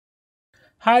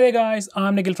Hi there guys,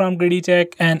 I'm Nikhil from Greedy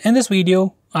Tech, and in this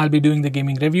video, I'll be doing the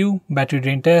gaming review, battery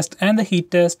drain test and the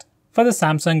heat test for the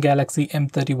Samsung Galaxy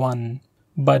M31.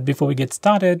 But before we get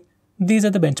started, these are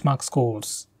the benchmark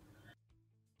scores.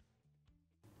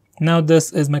 Now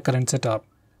this is my current setup.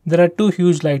 There are two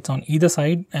huge lights on either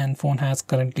side and phone has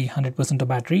currently 100% of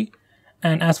battery.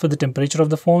 And as for the temperature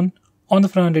of the phone, on the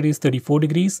front it is 34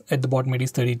 degrees, at the bottom it is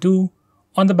 32,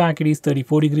 on the back it is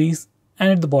 34 degrees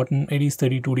and at the bottom it is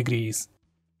 32 degrees.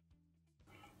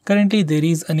 Currently there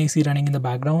is an AC running in the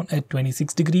background at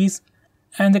 26 degrees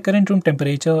and the current room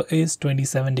temperature is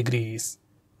 27 degrees.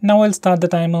 Now I'll start the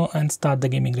timer and start the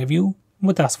gaming review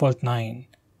with Asphalt 9.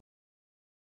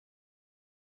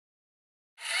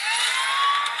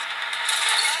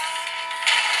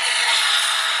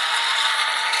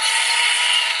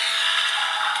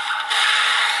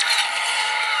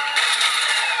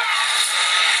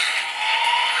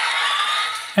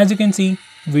 As you can see,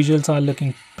 visuals are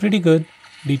looking pretty good,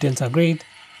 details are great,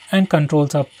 and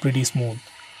controls are pretty smooth.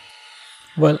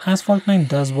 Well, Asphalt 9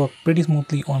 does work pretty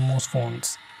smoothly on most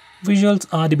phones. Visuals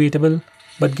are debatable,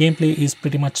 but gameplay is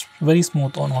pretty much very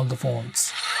smooth on all the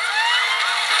phones.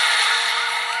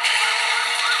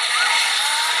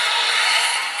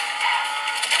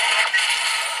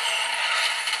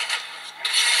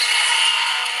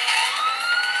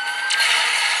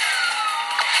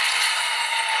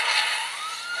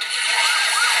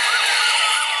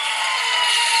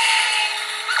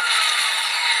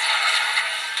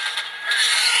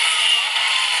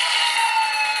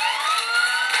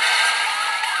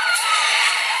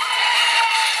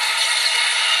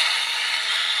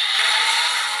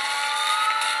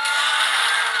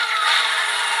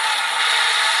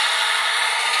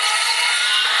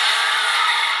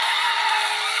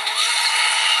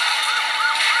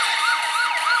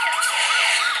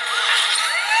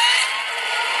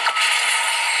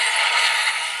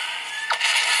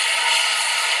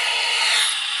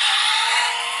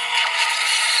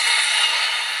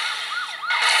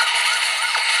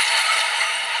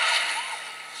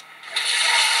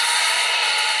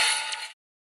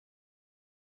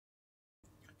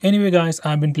 Anyway guys,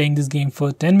 I've been playing this game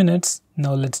for 10 minutes.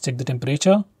 Now let's check the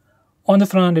temperature. On the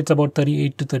front it's about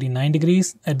 38 to 39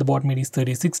 degrees, at the bottom it is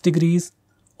 36 degrees.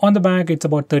 On the back it's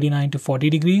about 39 to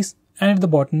 40 degrees and at the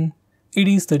bottom it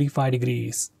is 35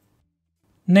 degrees.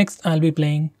 Next I'll be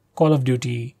playing Call of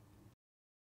Duty.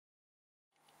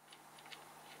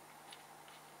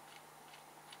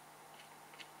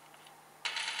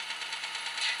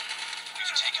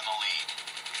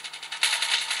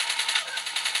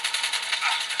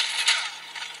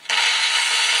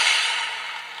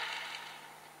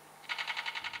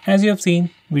 As you have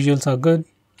seen, visuals are good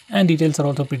and details are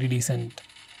also pretty decent.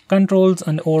 Controls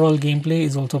and overall gameplay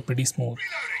is also pretty smooth.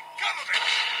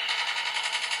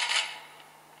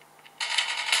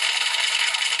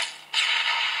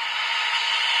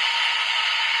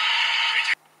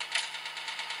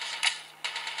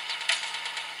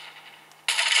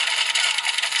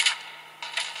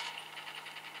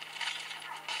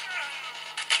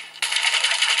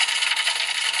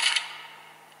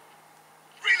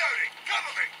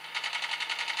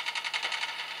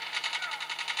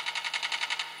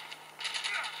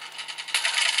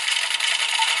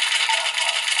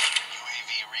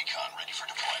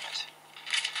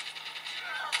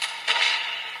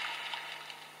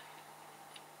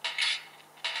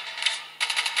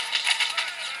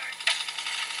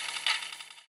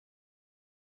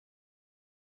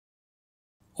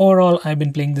 Overall, I've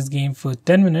been playing this game for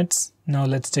 10 minutes. Now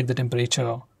let's check the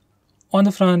temperature. On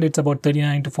the front, it's about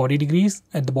 39 to 40 degrees.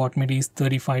 At the bottom, it is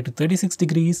 35 to 36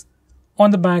 degrees. On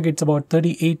the back, it's about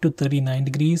 38 to 39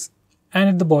 degrees. And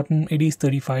at the bottom, it is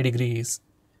 35 degrees.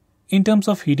 In terms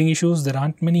of heating issues, there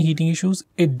aren't many heating issues.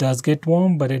 It does get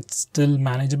warm, but it's still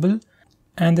manageable.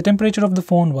 And the temperature of the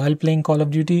phone while playing Call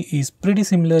of Duty is pretty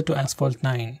similar to Asphalt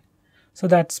 9. So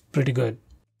that's pretty good.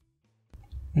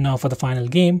 Now for the final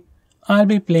game, I'll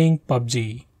be playing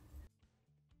PUBG.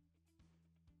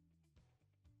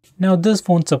 Now this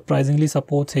phone surprisingly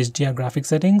supports HDR graphic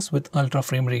settings with ultra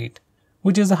frame rate,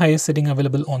 which is the highest setting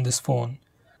available on this phone.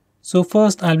 So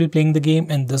first I'll be playing the game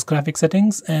in this graphic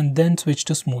settings and then switch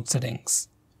to smooth settings.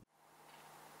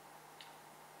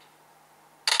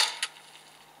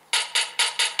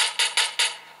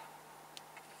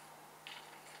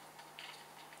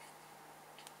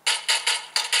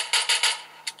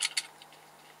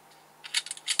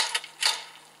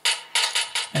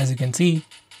 As you can see,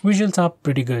 visuals are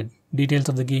pretty good, details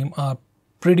of the game are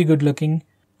pretty good looking.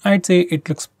 I'd say it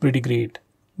looks pretty great,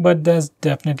 but there's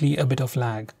definitely a bit of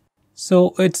lag.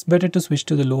 So it's better to switch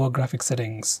to the lower graphic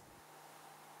settings.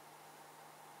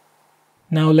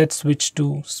 Now let's switch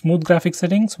to smooth graphics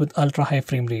settings with ultra high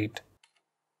frame rate.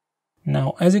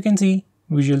 Now as you can see,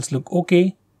 visuals look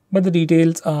okay, but the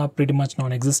details are pretty much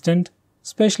non-existent,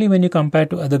 especially when you compare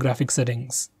to other graphics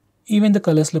settings. Even the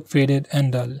colors look faded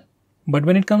and dull. But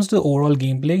when it comes to overall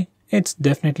gameplay, it's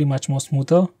definitely much more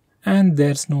smoother and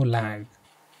there's no lag.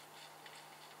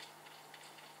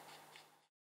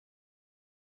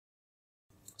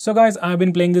 So guys, I've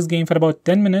been playing this game for about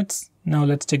 10 minutes. Now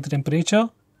let's check the temperature.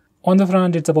 On the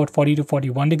front it's about 40 to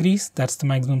 41 degrees, that's the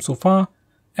maximum so far.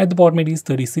 At the bottom it is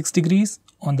 36 degrees.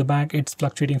 On the back it's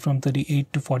fluctuating from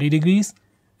 38 to 40 degrees.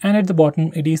 And at the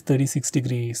bottom it is 36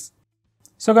 degrees.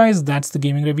 So guys, that's the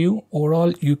gaming review.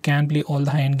 Overall, you can play all the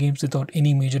high-end games without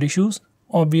any major issues.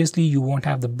 Obviously, you won't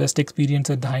have the best experience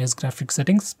at the highest graphics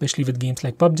settings, especially with games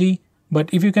like PUBG.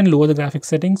 But if you can lower the graphics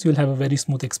settings, you'll have a very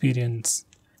smooth experience.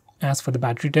 As for the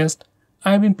battery test,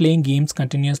 I've been playing games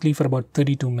continuously for about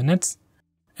 32 minutes.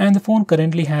 And the phone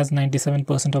currently has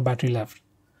 97% of battery left.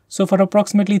 So for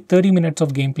approximately 30 minutes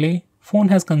of gameplay, phone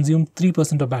has consumed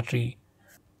 3% of battery,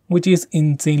 which is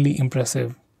insanely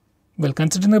impressive. Well,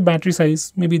 considering the battery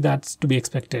size, maybe that's to be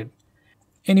expected.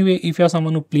 Anyway, if you're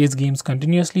someone who plays games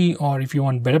continuously or if you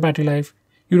want better battery life,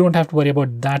 you don't have to worry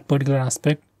about that particular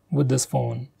aspect with this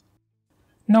phone.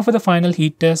 Now for the final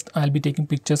heat test, I'll be taking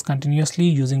pictures continuously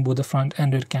using both the front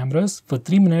and rear cameras for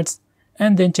 3 minutes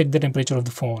and then check the temperature of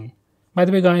the phone. By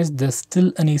the way guys, there's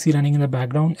still an AC running in the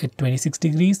background at 26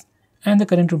 degrees and the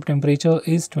current room temperature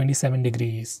is 27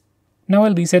 degrees. Now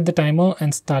I'll reset the timer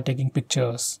and start taking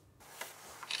pictures.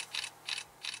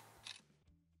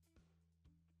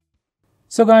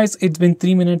 So guys, it's been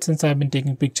 3 minutes since I've been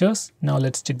taking pictures. Now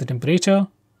let's check the temperature.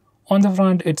 On the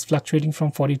front, it's fluctuating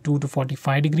from 42 to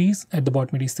 45 degrees. At the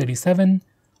bottom, it is 37.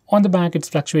 On the back, it's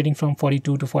fluctuating from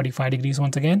 42 to 45 degrees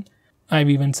once again. I've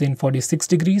even seen 46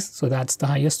 degrees, so that's the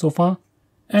highest so far.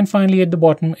 And finally, at the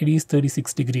bottom, it is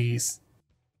 36 degrees.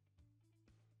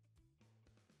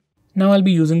 Now I'll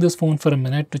be using this phone for a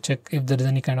minute to check if there is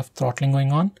any kind of throttling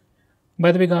going on.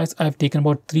 By the way guys, I've taken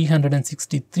about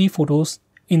 363 photos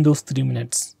in those 3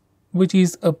 minutes, which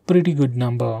is a pretty good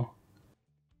number.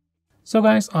 So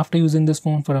guys, after using this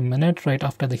phone for a minute right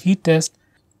after the heat test,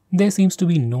 there seems to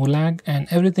be no lag and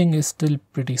everything is still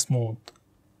pretty smooth.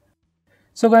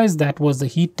 So guys, that was the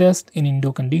heat test. In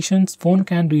indoor conditions, phone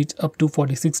can reach up to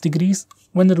 46 degrees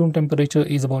when the room temperature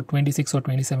is about 26 or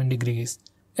 27 degrees.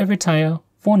 If it's higher,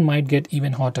 phone might get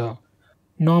even hotter.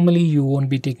 Normally you won't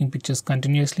be taking pictures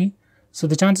continuously, so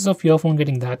the chances of your phone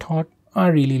getting that hot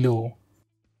are really low.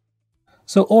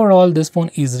 So overall, this phone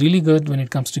is really good when it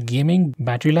comes to gaming,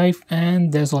 battery life,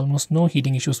 and there's almost no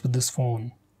heating issues with this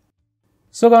phone.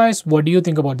 So guys, what do you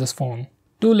think about this phone?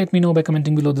 Do let me know by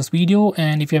commenting below this video,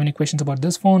 and if you have any questions about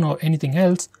this phone or anything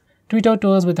else, tweet out to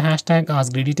us with the hashtag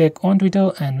AskGreedyTech on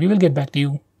Twitter and we will get back to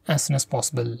you as soon as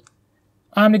possible.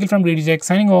 I'm Nikhil from GreedyTech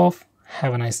signing off.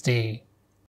 Have a nice day.